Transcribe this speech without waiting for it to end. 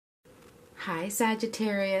Hi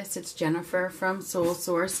Sagittarius, it's Jennifer from Soul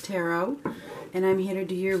Source Tarot, and I'm here to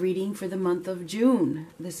do your reading for the month of June.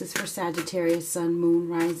 This is for Sagittarius, Sun, Moon,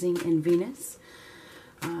 Rising, and Venus.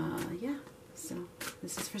 So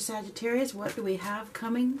this is for Sagittarius. What do we have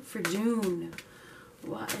coming for June?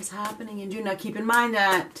 What is happening in June? Now keep in mind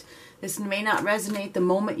that this may not resonate the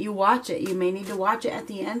moment you watch it. You may need to watch it at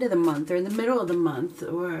the end of the month or in the middle of the month,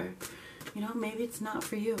 or maybe it's not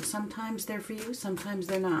for you. Sometimes they're for you, sometimes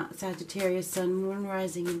they're not. Sagittarius, Sun, Moon,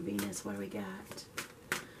 Rising, and Venus. What do we got?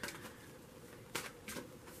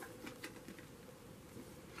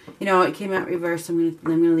 It came out reversed. I'm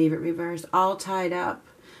gonna leave it reversed. All tied up.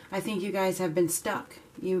 I think you guys have been stuck.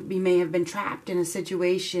 You may have been trapped in a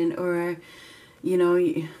situation, or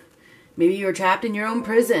maybe you were trapped in your own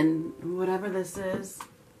prison. Whatever this is.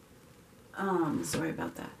 Sorry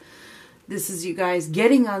about that. This is you guys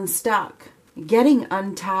getting unstuck, getting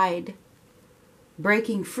untied,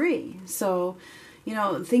 breaking free. So,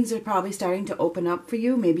 things are probably starting to open up for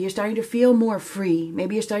you. Maybe you're starting to feel more free.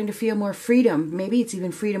 Maybe you're starting to feel more freedom. Maybe it's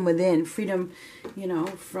even freedom within. Freedom,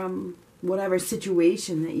 from whatever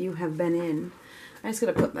situation that you have been in. I'm just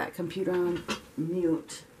going to put that computer on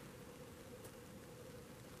mute.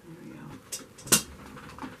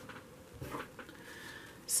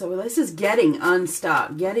 So this is getting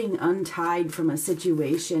unstuck, getting untied from a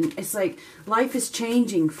situation. It's like life is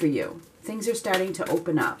changing for you. Things are starting to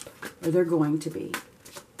open up, or they're going to be.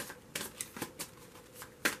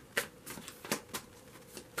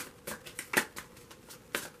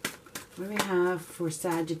 What do we have for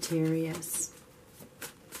Sagittarius?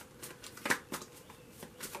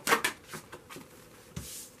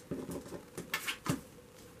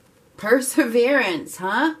 Perseverance,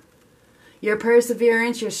 huh? Your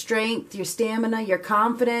perseverance, your strength, your stamina, your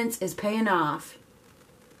confidence is paying off.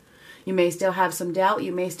 You may still have some doubt.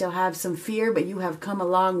 You may still have some fear, but you have come a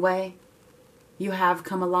long way. You have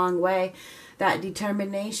come a long way. That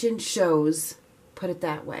determination shows, put it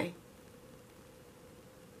that way.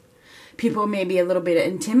 People may be a little bit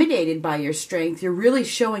intimidated by your strength. You're really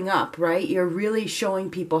showing up, right? You're really showing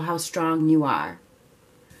people how strong you are.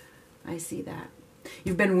 I see that.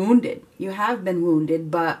 You've been wounded. You have been wounded,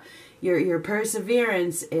 but your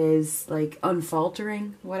perseverance is like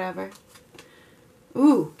unfaltering, whatever.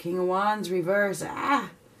 Ooh, King of Wands reverse.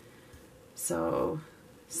 So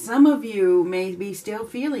some of you may be still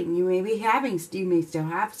feeling, you may still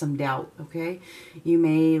have some doubt, okay? You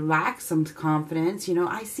may lack some confidence.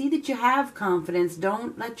 I see that you have confidence.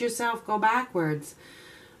 Don't let yourself go backwards.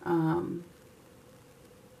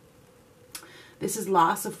 This is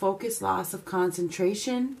loss of focus, loss of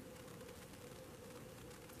concentration.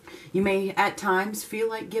 You may at times feel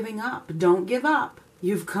like giving up. Don't give up.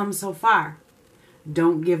 You've come so far.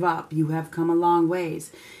 Don't give up. You have come a long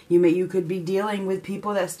ways. You could be dealing with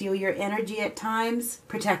people that steal your energy at times.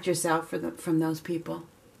 Protect yourself from those people.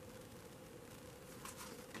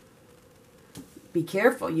 Be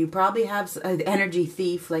careful. You probably have an energy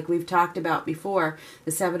thief like we've talked about before.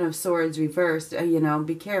 The Seven of Swords reversed.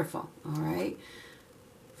 Be careful. All right.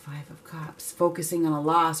 Five of Cups. Focusing on a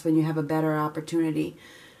loss when you have a better opportunity.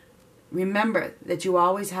 Remember that you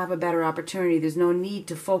always have a better opportunity. There's no need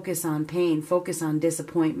to focus on pain, focus on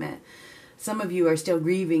disappointment. Some of you are still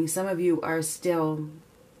grieving. Some of you are still...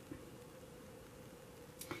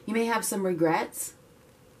 You may have some regrets.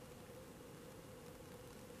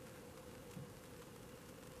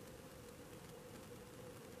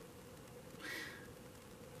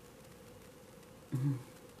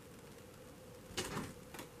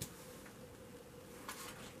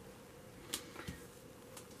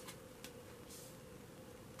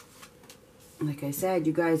 Like I said,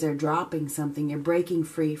 you guys are dropping something. You're breaking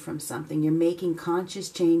free from something. You're making conscious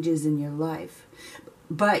changes in your life.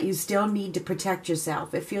 But you still need to protect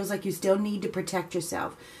yourself. It feels like you still need to protect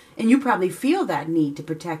yourself. And you probably feel that need to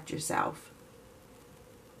protect yourself.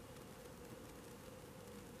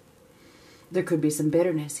 There could be some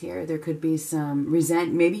bitterness here. There could be some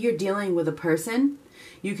resentment. Maybe you're dealing with a person.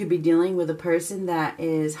 You could be dealing with a person that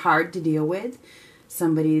is hard to deal with.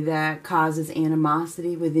 Somebody that causes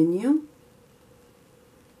animosity within you.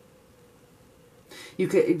 You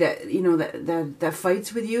could that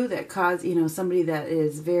fights with you, that cause somebody that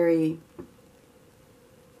is very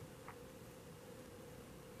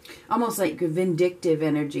almost like a vindictive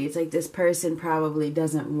energy. It's like this person probably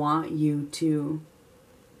doesn't want you to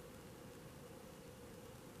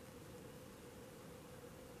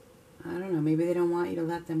I don't know, maybe they don't want you to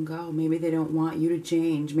let them go. Maybe they don't want you to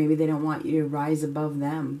change. Maybe they don't want you to rise above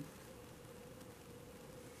them.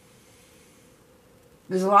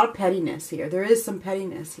 There's a lot of pettiness here. There is some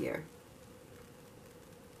pettiness here.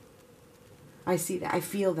 I see that. I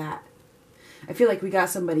feel that. I feel like we got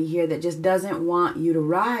somebody here that just doesn't want you to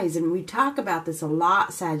rise. And we talk about this a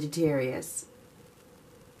lot, Sagittarius.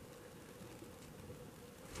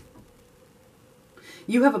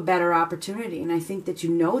 You have a better opportunity, and I think that you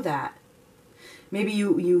know that. Maybe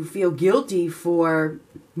you feel guilty for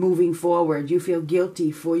moving forward. You feel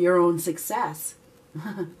guilty for your own success.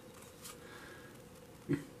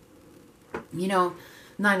 You know,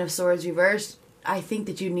 Nine of Swords reversed. I think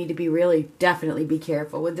that you need to be definitely be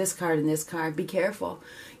careful with this card and this card. Be careful.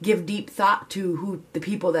 Give deep thought to the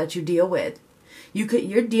people that you deal with.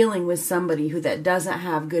 You're dealing with somebody that doesn't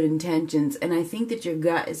have good intentions, and I think that your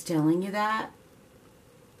gut is telling you that.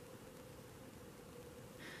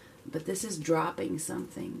 But this is dropping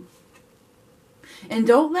something. And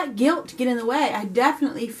don't let guilt get in the way. I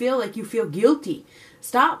definitely feel like you feel guilty.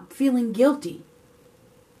 Stop feeling guilty.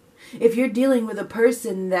 If you're dealing with a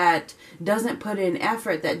person that doesn't put in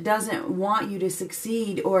effort, that doesn't want you to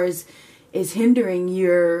succeed, or is hindering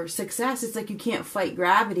your success, it's like you can't fight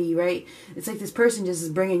gravity, right? It's like this person just is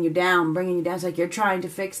bringing you down. It's like you're trying to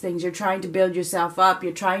fix things. You're trying to build yourself up.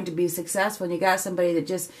 You're trying to be successful, and you got somebody that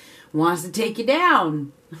just wants to take you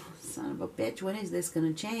down. Son of a bitch, when is this going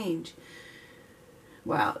to change?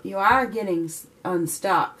 Well, you are getting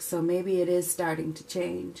unstuck, so maybe it is starting to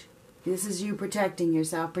change. This is you protecting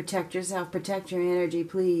yourself. Protect yourself. Protect your energy,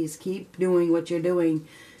 please. Keep doing what you're doing,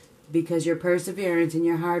 because your perseverance and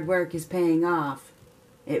your hard work is paying off.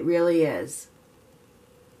 It really is.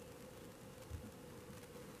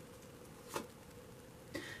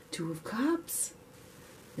 Two of Cups.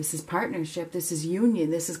 This is partnership. This is union.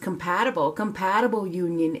 This is compatible. Compatible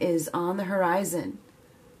union is on the horizon.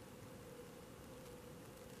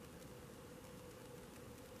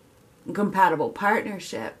 Compatible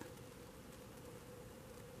partnership.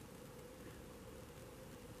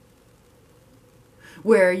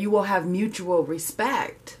 Where you will have mutual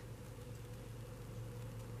respect.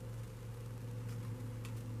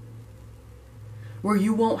 Where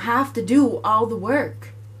you won't have to do all the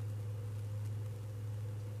work.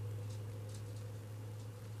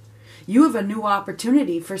 You have a new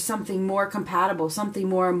opportunity for something more compatible, something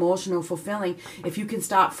more emotional, fulfilling, if you can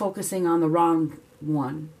stop focusing on the wrong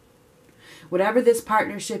one. Whatever this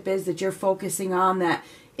partnership is that you're focusing on that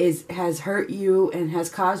has hurt you and has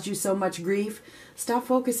caused you so much grief, stop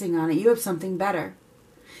focusing on it. You have something better.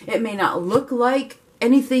 It may not look like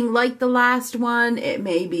anything like the last one. It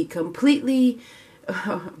may be completely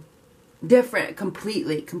different.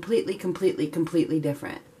 Completely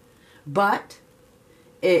different. But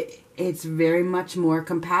it's very much more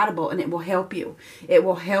compatible, and it will help you. It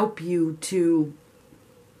will help you to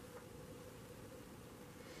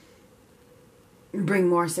bring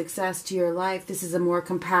more success to your life. This is a more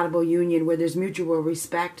compatible union where there's mutual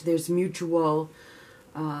respect, there's mutual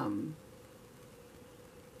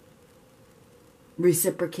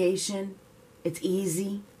reciprocation. It's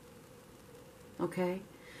easy. Okay?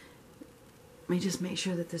 Let me just make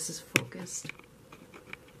sure that this is focused.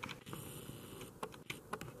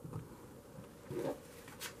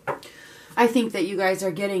 I think that you guys are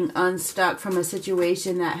getting unstuck from a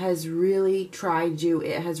situation that has really tried you.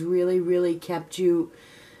 It has really, really kept you,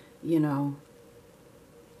 you know,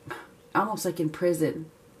 almost like in prison.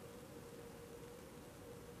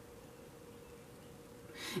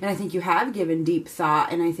 And I think you have given deep thought,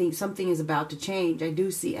 and I think something is about to change. I do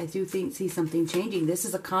see something changing. This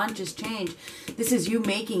is a conscious change. This is you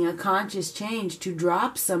making a conscious change to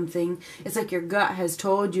drop something. It's like your gut has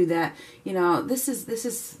told you that, you know, this is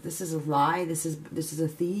a lie. This is a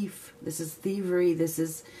thief. This is thievery. This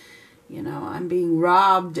is, you know, I'm being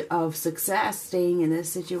robbed of success staying in this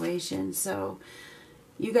situation. So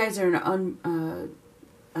you guys are in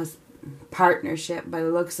a partnership by the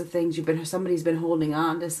looks of things. Somebody's been holding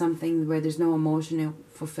on to something where there's no emotional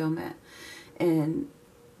fulfillment, and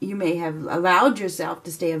you may have allowed yourself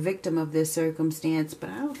to stay a victim of this circumstance, but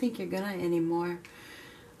I don't think you're gonna anymore.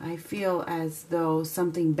 I feel as though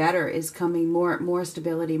something better is coming, more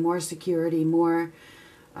stability, more security, more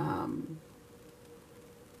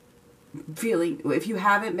feeling. If you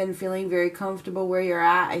haven't been feeling very comfortable where you're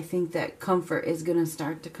at, I think that comfort is gonna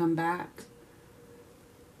start to come back.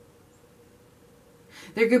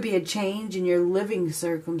 There could be a change in your living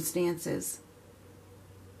circumstances.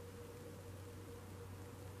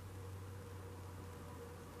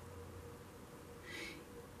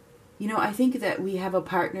 You know, I think that we have a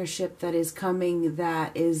partnership that is coming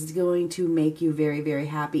that is going to make you very, very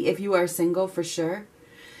happy. If you are single, for sure.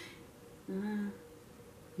 You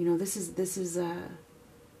know, this is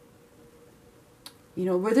you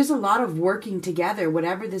know, where there's a lot of working together,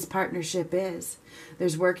 whatever this partnership is.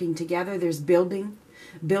 There's working together, there's building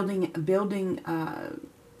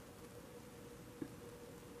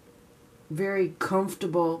very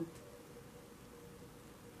comfortable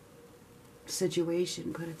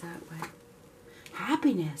situation, put it that way.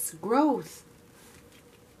 Happiness, growth.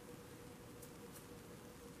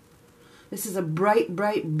 This is a bright,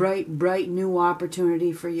 bright, bright, bright new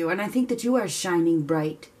opportunity for you. And I think that you are shining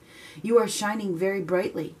bright. You are shining very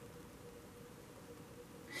brightly.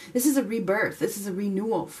 This is a rebirth. This is a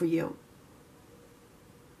renewal for you.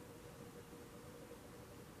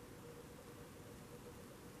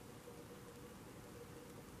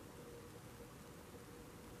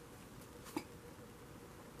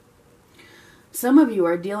 Some of you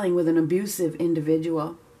are dealing with an abusive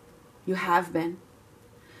individual. You have been.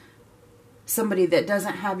 Somebody that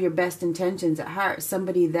doesn't have your best intentions at heart.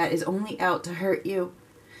 Somebody that is only out to hurt you.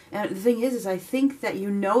 And the thing is I think that you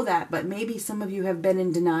know that, but maybe some of you have been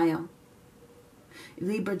in denial.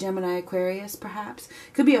 Libra, Gemini, Aquarius, perhaps.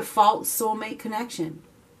 Could be a false soulmate connection.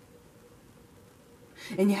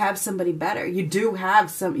 And you have somebody better. You do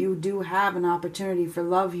have an opportunity for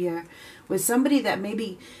love here with somebody that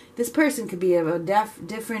maybe this person could be of a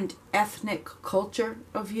different ethnic culture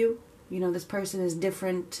of you. You know, this person is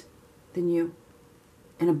different than you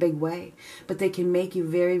in a big way, but they can make you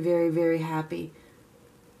very, very, very happy.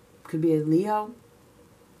 Could be a Leo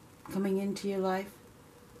coming into your life.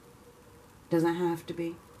 Doesn't have to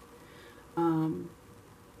be.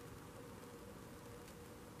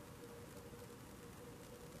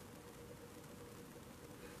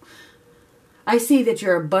 I see that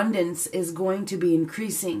your abundance is going to be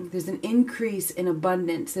increasing. There's an increase in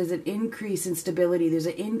abundance. There's an increase in stability. There's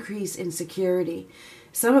an increase in security.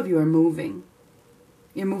 Some of you are moving.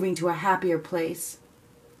 You're moving to a happier place.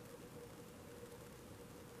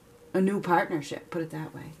 A new partnership, put it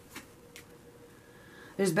that way.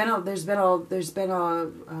 There's been a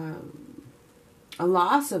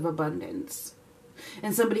loss of abundance.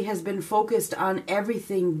 And somebody has been focused on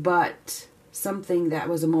everything but something that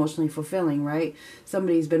was emotionally fulfilling, right?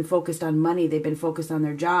 Somebody's been focused on money. They've been focused on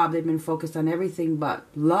their job. They've been focused on everything but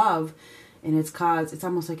love. And it's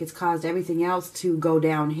almost like it's caused everything else to go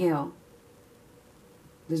downhill.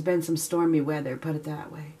 There's been some stormy weather, put it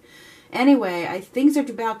that way. Anyway, things are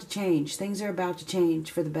about to change. Things are about to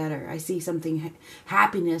change for the better. I see something,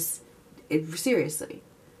 happiness, seriously.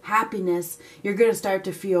 Happiness, you're going to start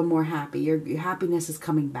to feel more happy. Your happiness is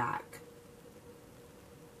coming back.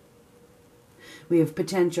 We have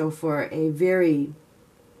potential for a very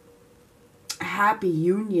happy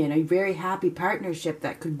union, a very happy partnership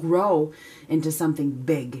that could grow into something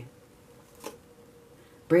big.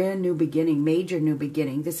 Brand new beginning, major new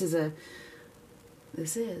beginning. This is your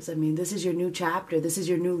new chapter. This is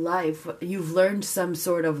your new life. You've learned some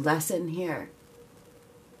sort of lesson here.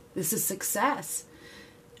 This is success.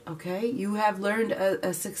 Okay? You have learned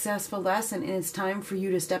a successful lesson, and it's time for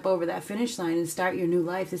you to step over that finish line and start your new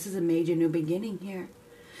life. This is a major new beginning here.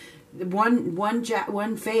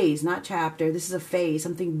 One phase, not chapter. This is a phase,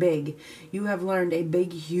 something big. You have learned a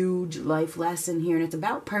big, huge life lesson here, and it's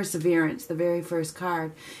about perseverance, the very first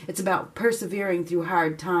card. It's about persevering through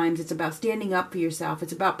hard times. It's about standing up for yourself.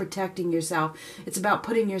 It's about protecting yourself. It's about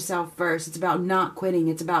putting yourself first. It's about not quitting.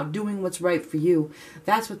 It's about doing what's right for you.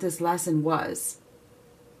 That's what this lesson was.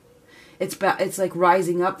 It's like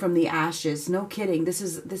rising up from the ashes. No kidding. This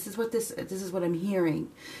is what I'm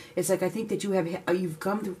hearing. It's like I think that you've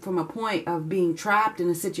come from a point of being trapped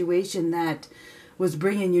in a situation that was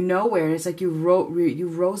bringing you nowhere. And it's like you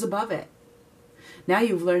rose above it. Now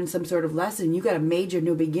you've learned some sort of lesson. You got a major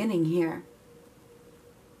new beginning here.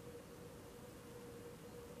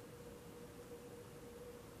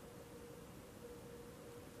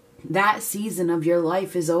 That season of your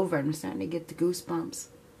life is over. I'm starting to get the goosebumps.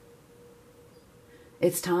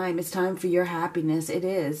 It's time. It's time for your happiness. It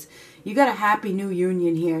is. You got a happy new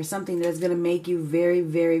union here. Something that's going to make you very,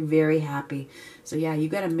 very, very happy. So yeah, you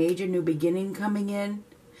got a major new beginning coming in.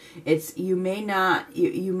 You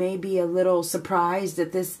may be a little surprised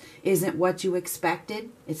that this isn't what you expected.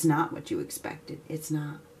 It's not what you expected. It's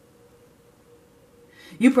not.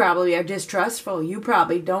 You probably are distrustful. You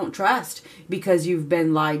probably don't trust because you've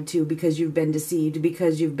been lied to, because you've been deceived,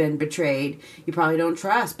 because you've been betrayed. You probably don't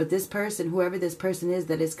trust. But this person, whoever this person is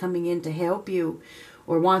that is coming in to help you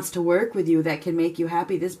or wants to work with you that can make you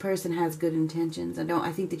happy, this person has good intentions.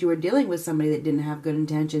 I think that you were dealing with somebody that didn't have good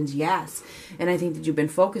intentions, yes. And I think that you've been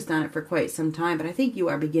focused on it for quite some time. But I think you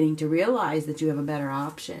are beginning to realize that you have a better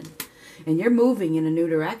option. And you're moving in a new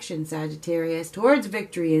direction, Sagittarius, towards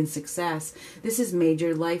victory and success. This is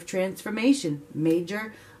major life transformation.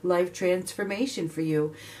 Major life transformation for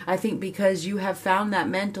you. I think because you have found that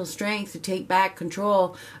mental strength to take back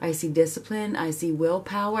control. I see discipline. I see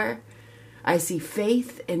willpower. I see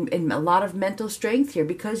faith and a lot of mental strength here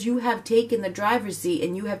because you have taken the driver's seat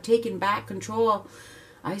and you have taken back control.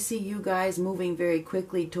 I see you guys moving very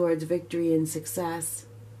quickly towards victory and success.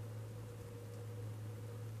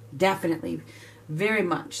 Definitely. Very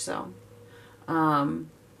much so.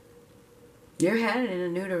 You're headed in a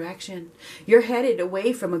new direction. You're headed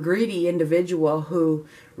away from a greedy individual who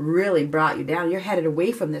really brought you down. You're headed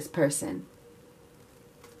away from this person.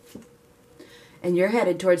 And you're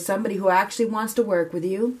headed towards somebody who actually wants to work with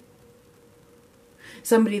you.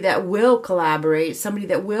 Somebody that will collaborate. Somebody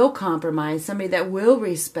that will compromise. Somebody that will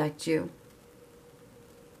respect you.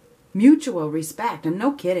 Mutual respect. And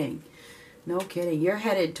no kidding. No kidding. You're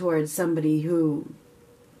headed towards somebody who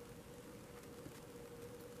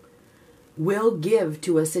will give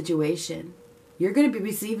to a situation. You're going to be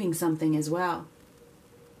receiving something as well.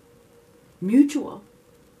 Mutual.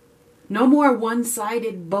 No more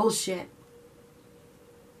one-sided bullshit.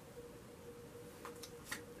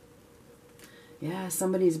 Yeah,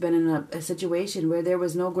 somebody's been in a situation where there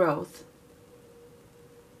was no growth.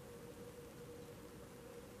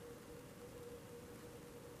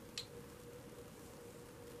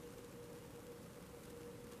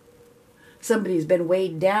 Somebody's been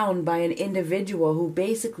weighed down by an individual who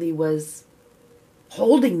basically was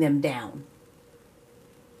holding them down.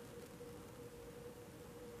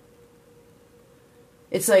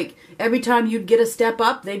 It's like every time you'd get a step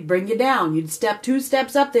up, they'd bring you down. You'd step 2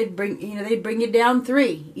 steps up, they'd bring you down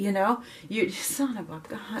 3, You son of a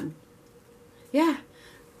gun. Yeah.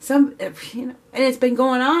 And it's been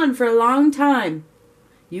going on for a long time.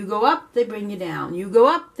 You go up, they bring you down. You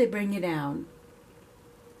go up, they bring you down.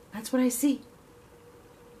 That's what I see.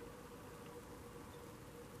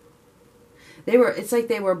 It's like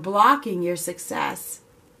they were blocking your success.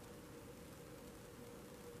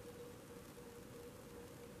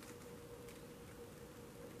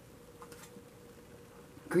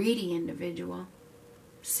 Greedy individual.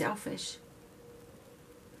 Selfish.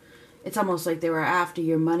 It's almost like they were after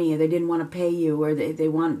your money, or they didn't want to pay you, or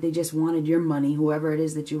they just wanted your money, whoever it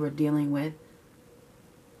is that you were dealing with.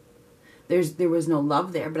 There was no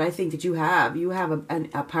love there, but I think that you have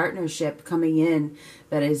a partnership coming in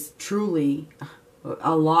that is truly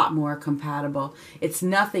a lot more compatible. It's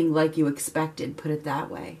nothing like you expected, put it that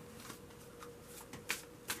way.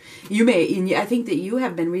 I think that you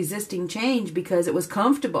have been resisting change because it was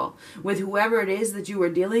comfortable with whoever it is that you were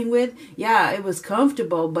dealing with. Yeah, it was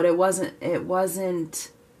comfortable, but it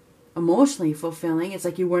wasn't emotionally fulfilling. It's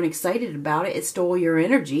like you weren't excited about it. It stole your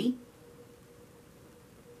energy.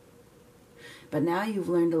 But now you've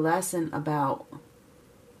learned a lesson about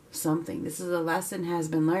something. This is a lesson has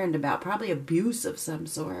been learned about probably abuse of some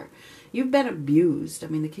sort. You've been abused. I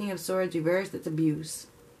mean, the King of Swords reversed, it's abuse.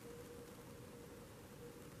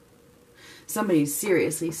 Somebody's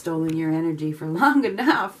seriously stolen your energy for long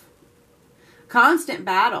enough. Constant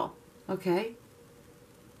battle, okay?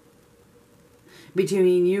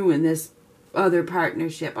 Between you and this other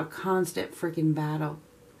partnership, a constant freaking battle.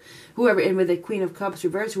 And with the Queen of Cups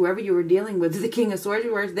reversed, whoever you were dealing with, the King of Swords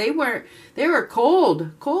reversed, they were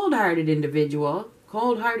cold-hearted individual,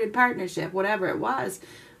 cold-hearted partnership, whatever it was.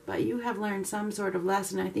 But you have learned some sort of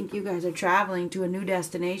lesson. I think you guys are traveling to a new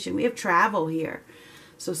destination. We have travel here.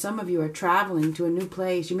 So some of you are traveling to a new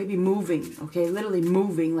place. You may be moving, okay? Literally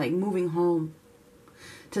moving, like moving home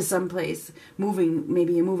to some place.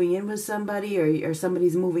 Maybe you're moving in with somebody, or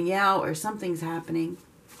somebody's moving out, or something's happening.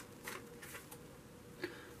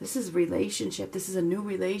 This is relationship. This is a new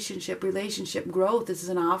relationship growth. This is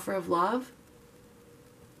an offer of love.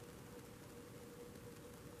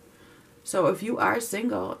 So if you are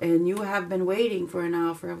single and you have been waiting for an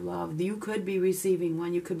offer of love, you could be receiving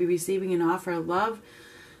one. You could be receiving an offer of love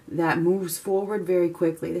that moves forward very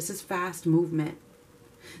quickly. This is fast movement.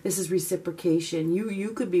 This is reciprocation.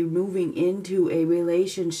 You could be moving into a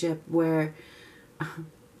relationship where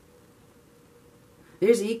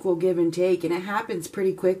there's equal give and take, and it happens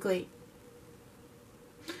pretty quickly.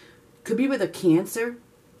 Could be with a Cancer.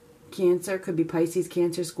 Cancer could be Pisces,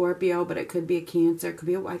 Cancer, Scorpio, but it could be a Cancer. It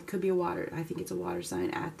could be a water. I think it's a water sign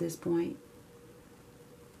at this point.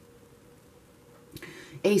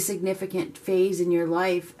 A significant phase in your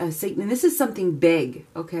life, and this is something big,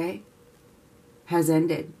 okay, has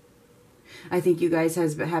ended. I think you guys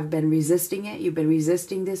have been resisting it. You've been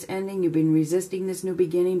resisting this ending. You've been resisting this new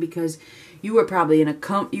beginning because you were probably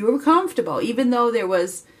you were comfortable, even though there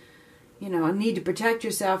was, a need to protect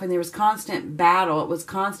yourself, and there was constant battle. It was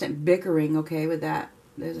constant bickering, okay, with that.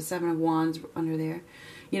 There's a 7 of Wands under there.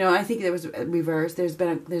 I think there was a reverse. It's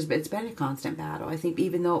been a constant battle. I think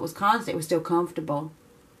even though it was constant, it was still comfortable.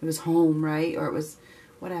 It was home, right? Or it was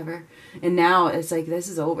whatever. And now it's like, this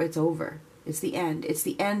is over. It's over. It's the end. It's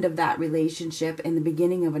the end of that relationship and the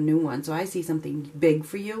beginning of a new one. So I see something big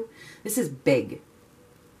for you. This is big.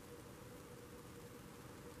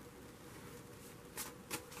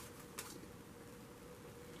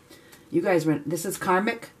 You guys, this is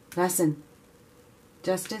karmic lesson.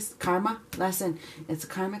 Justice, karma, lesson. It's a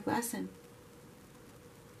karmic lesson.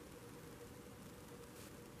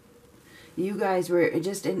 You guys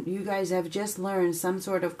you guys have just learned some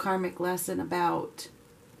sort of karmic lesson about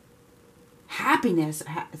happiness.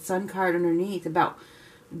 Sun card underneath, about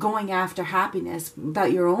going after happiness,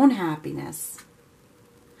 about your own happiness.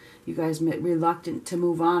 You guys reluctant to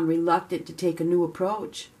move on, reluctant to take a new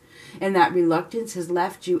approach. And that reluctance has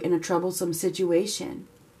left you in a troublesome situation.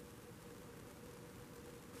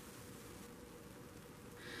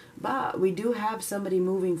 But we do have somebody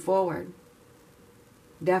moving forward.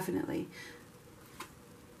 Definitely.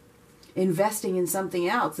 Investing in something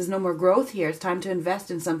else. There's no more growth here. It's time to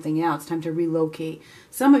invest in something else. Time to relocate.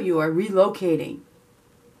 Some of you are relocating.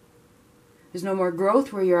 There's no more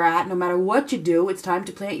growth where you're at. No matter what you do, it's time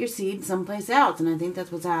to plant your seed someplace else. And I think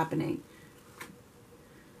that's what's happening.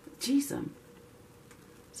 Jeez.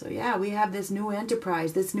 So yeah, we have this new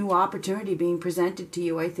enterprise, this new opportunity being presented to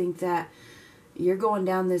you. I think that you're going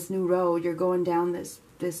down this new road. You're going down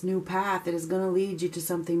this new path that is going to lead you to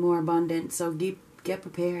something more abundant. So get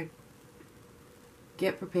prepared.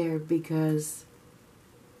 Get prepared, because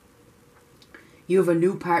you have a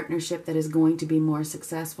new partnership that is going to be more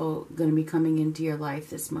successful, going to be coming into your life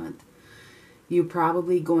this month. You're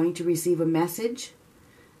probably going to receive a message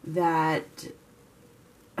that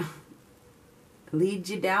leads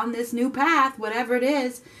you down this new path, whatever it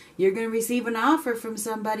is. You're going to receive an offer from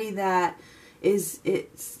somebody that it's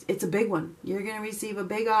a big one. You're going to receive a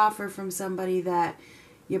big offer from somebody that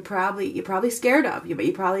you're probably scared of, but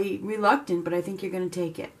you're probably reluctant, but I think you're going to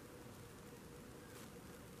take it.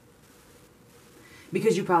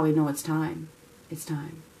 Because you probably know it's time. It's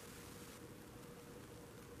time.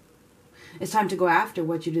 It's time to go after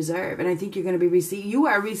what you deserve. And I think you're going to be you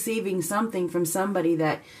are receiving something from somebody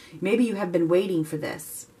that maybe you have been waiting for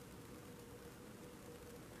this.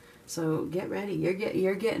 So get ready.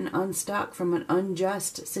 You're getting unstuck from an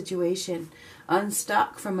unjust situation.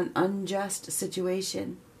 Unstuck from an unjust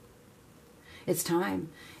situation. It's time.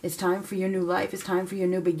 It's time for your new life. It's time for your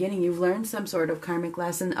new beginning. You've learned some sort of karmic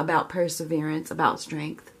lesson about perseverance, about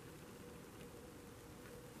strength.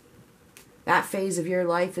 That phase of your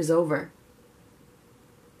life is over.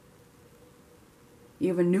 You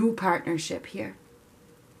have a new partnership here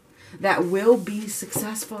that will be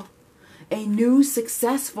successful. A new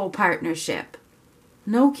successful partnership.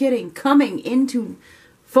 No kidding. Coming into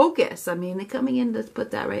focus. I mean, they're coming in, let's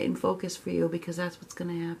put that right in focus for you, because that's what's going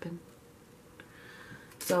to happen.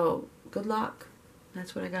 So, good luck.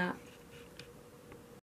 That's what I got.